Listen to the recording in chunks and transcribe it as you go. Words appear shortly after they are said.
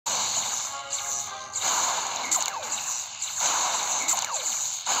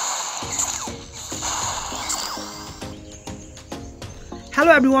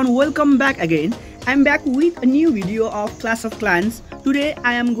Hello everyone, welcome back again. I'm back with a new video of Clash of Clans. Today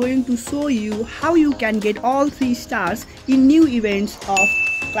I am going to show you how you can get all 3 stars in new events of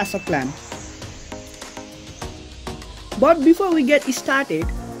Clash of Clans. But before we get started,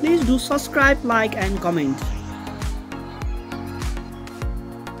 please do subscribe, like and comment.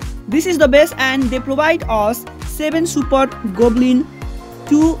 This is the best and they provide us 7 super goblin,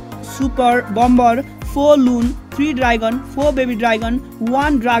 2 super bomber, 4 loon, 3 dragon, 4 baby dragon,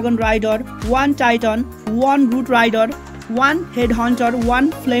 1 dragon rider, 1 titan, 1 root rider, 1 headhunter,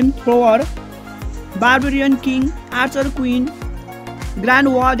 1 flamethrower, barbarian king, archer queen,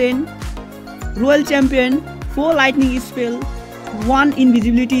 grand warden, royal champion, 4 lightning spell, 1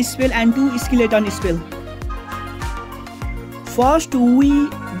 invisibility spell and 2 skeleton spell. First we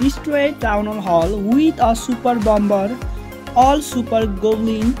destroy town hall with a super bomber, all super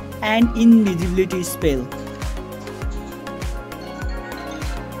goblin and invisibility spell.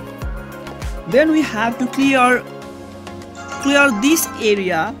 Then we have to clear this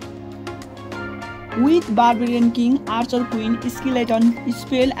area with barbarian king, archer queen, skeleton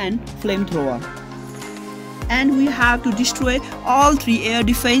spell and flamethrower. And we have to destroy all 3 air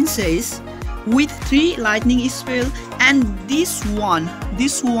defenses with 3 lightning spell and this one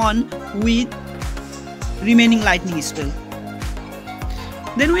with remaining lightning spell.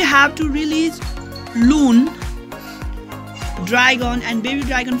 Then we have to release loon, dragon and baby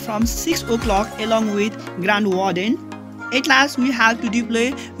dragon from 6 o'clock along with grand warden. At last we have to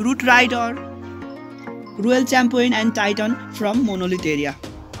deploy root rider, royal champion and titan from monolith area.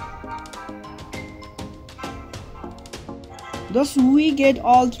 Thus we get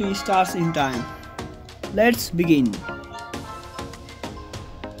all 3 stars in time. Let's begin.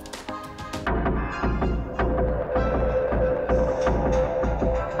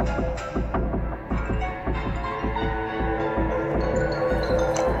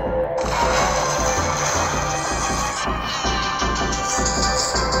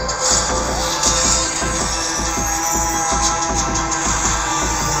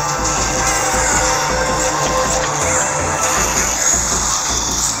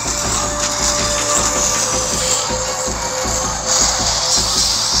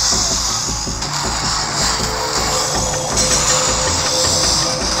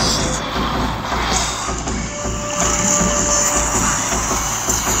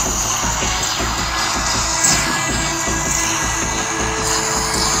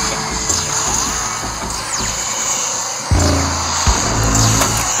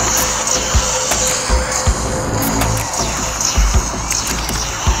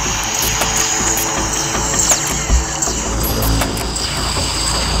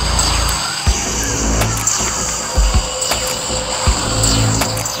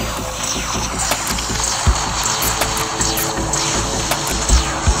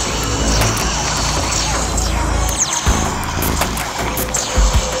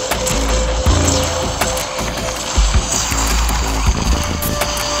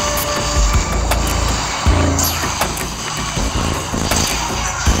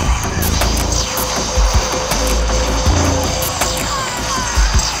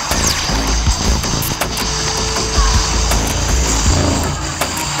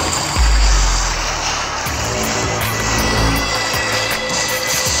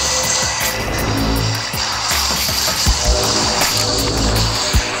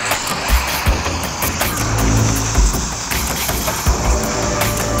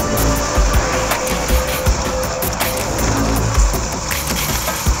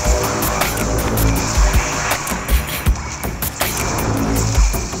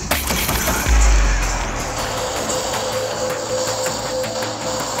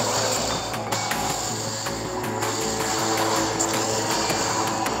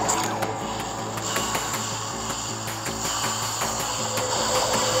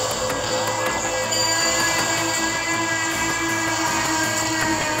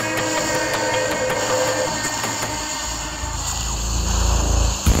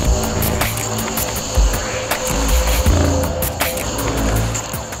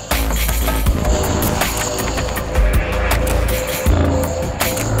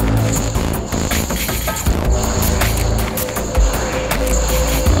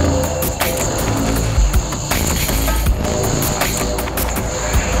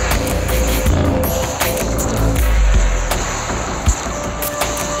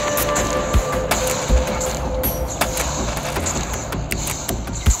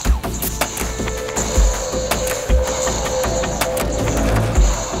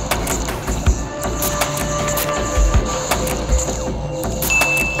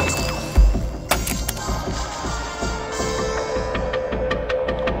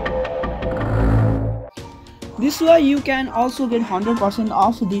 This way you can also get 100%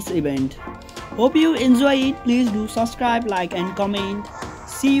 off this event. Hope you enjoy it. Please do subscribe, like and comment.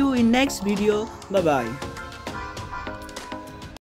 See you in next video. Bye bye.